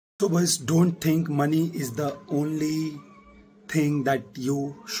So boys, don't think money is the only thing that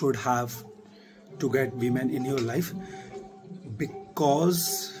you should have to get women in your life,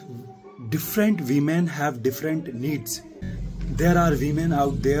 because different women have different needs. There are women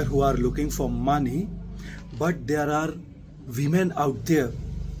out there who are looking for money, but there are women out there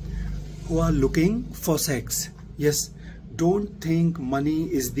who are looking for sex. Yes, don't think money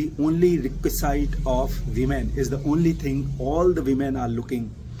is the only requisite of women, is the only thing all the women are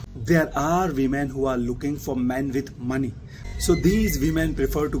looking. There are women who are looking for men with money. So these women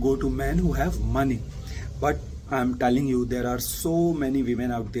prefer to go to men who have money. But I'm telling you, there are so many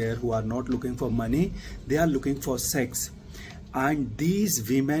women out there who are not looking for money. They are looking for sex. And these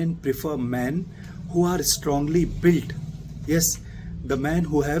women prefer men who are strongly built. Yes, the men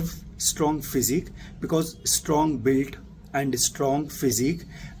who have strong physique, because strong built and strong physique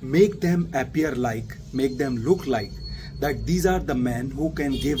make them appear like, make them look like that these are the men who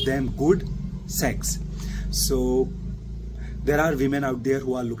can give them good sex. So there are women out there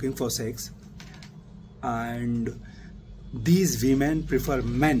who are looking for sex, and these women prefer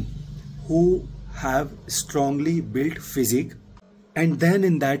men who have strongly built physique. And then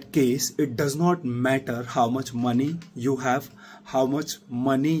in that case, it does not matter how much money you have, how much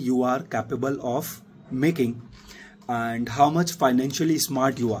money you are capable of making, and how much financially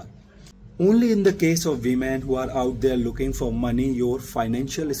smart you are. Only in the case of women who are out there looking for money, your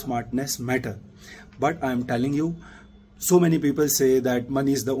financial smartness matter. But I'm telling you, so many people say that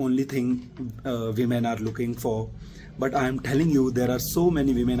money is the only thing women are looking for. But I'm telling you, there are so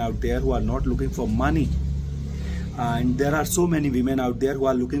many women out there who are not looking for money. And there are so many women out there who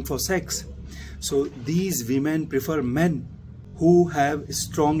are looking for sex. So these women prefer men who have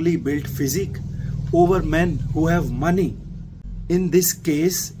strongly built physique over men who have money. In this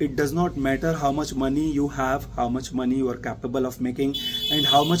case, it does not matter how much money you have, how much money you are capable of making, and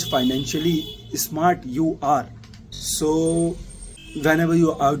how much financially smart you are. So whenever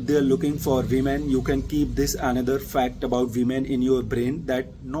you are out there looking for women, you can keep this another fact about women in your brain, that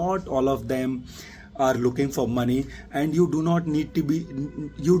not all of them are looking for money, and you do not need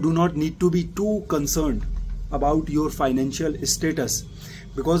to be too concerned about your financial status,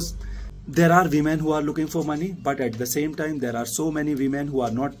 because there are women who are looking for money, but at the same time there are so many women who are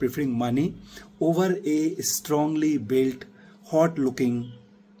not preferring money over a strongly built, hot looking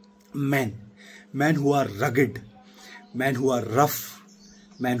men who are rugged, men who are rough,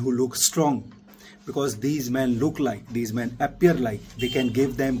 men who look strong, because these men look like, these men appear like they can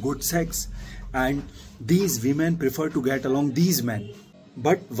give them good sex, and these women prefer to get along these men.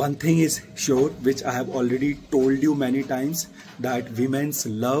 But one thing is sure, which I have already told you many times, that women's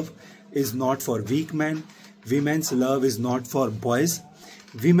love is not for weak men. Women's love is not for boys.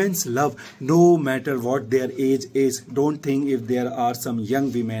 Women's love, no matter what their age is, don't think if there are some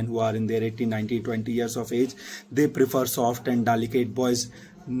young women who are in their 18, 19, 20 years of age, they prefer soft and delicate boys.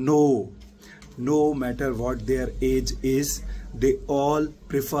 No matter what their age is, they all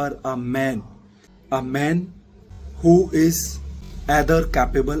prefer a man who is either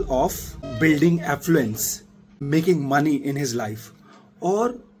capable of building affluence, making money in his life,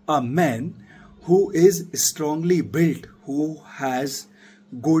 or a man who is strongly built, who has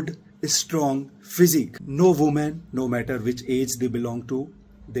good, strong physique. No woman, no matter which age they belong to,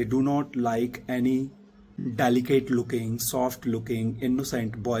 they do not like any delicate looking, soft looking,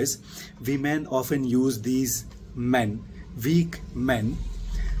 innocent boys. Women often use these men, weak men,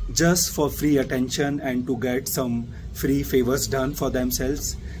 just for free attention and to get some free favors done for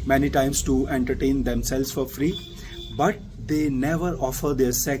themselves, many times to entertain themselves for free. But they never offer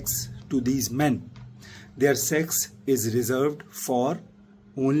their sex to these men. Their sex is reserved for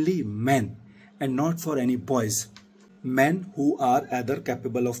only men and not for any boys. Men who are either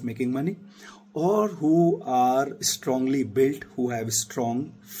capable of making money or who are strongly built, who have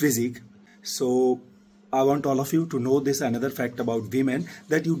strong physique. So I want all of you to know this another fact about women,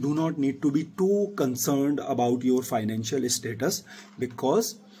 that you do not need to be too concerned about your financial status,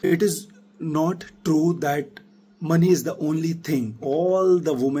 because it is not true that money is the only thing all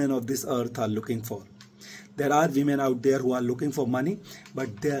the women of this earth are looking for. There are women out there who are looking for money,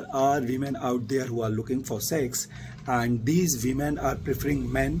 but there are women out there who are looking for sex, and these women are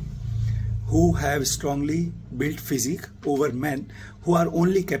preferring men who have strongly built physique over men who are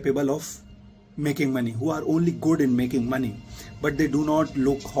only capable of making money, who are only good in making money, but they do not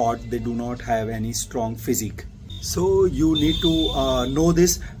look hot, they do not have any strong physique. So you need to know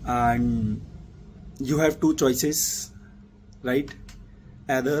this, and you have two choices, right?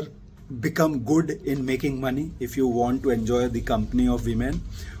 Either become good in making money if you want to enjoy the company of women,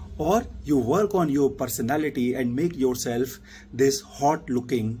 or you work on your personality and make yourself this hot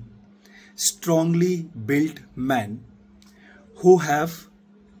looking strongly built men who have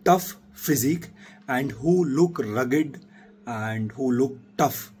tough physique and who look rugged and who look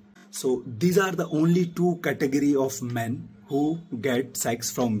tough. So these are the only two category of men who get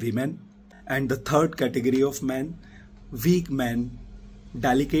sex from women. And the third category of men, weak men,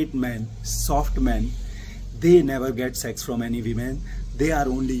 delicate men, soft men, they never get sex from any women. They are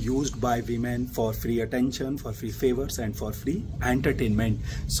only used by women for free attention, for free favors and for free entertainment.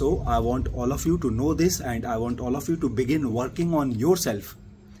 So I want all of you to know this, and I want all of you to begin working on yourself.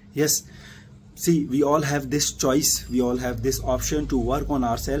 Yes, see, we all have this choice, we all have this option to work on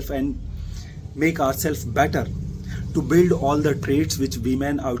ourselves and make ourselves better, to build all the traits which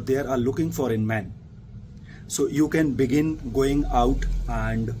women out there are looking for in men. So you can begin going out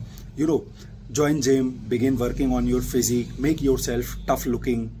and, join gym, begin working on your physique, make yourself tough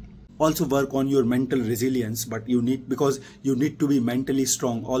looking. Also work on your mental resilience, but because you need to be mentally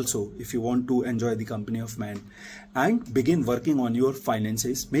strong also if you want to enjoy the company of men. And begin working on your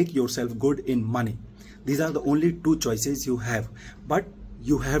finances, make yourself good in money. These are the only two choices you have, but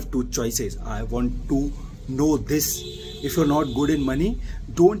you have two choices. I want to know this. If you're not good in money,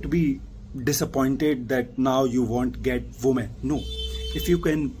 don't be disappointed that now you won't get women. No, if you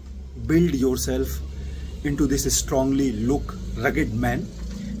can build yourself into this strongly look rugged man,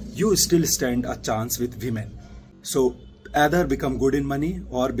 you still stand a chance with women. So either become good in money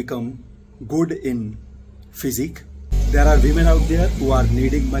or become good in physique. There are women out there who are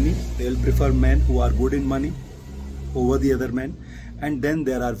needing money. They'll prefer men who are good in money over the other men. And then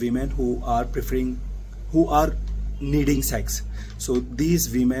there are women who are needing sex. So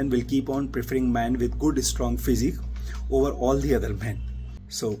these women will keep on preferring men with good strong physique over all the other men.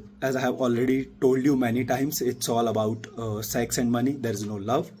 So as I have already told you many times, it's all about sex and money. There is no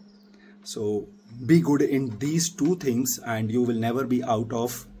love. So be good in these two things and you will never be out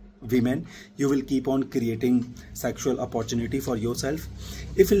of women. You will keep on creating sexual opportunity for yourself.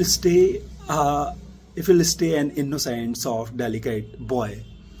 If you'll stay an innocent, soft, delicate boy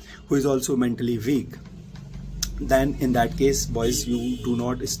who is also mentally weak, then in that case, boys, you do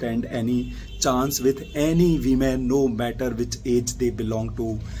not stand any chance with any women, no matter which age they belong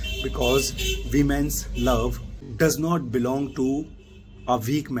to, because women's love does not belong to a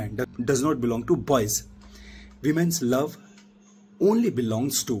weak man, does not belong to boys. Women's love only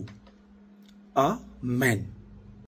belongs to a man.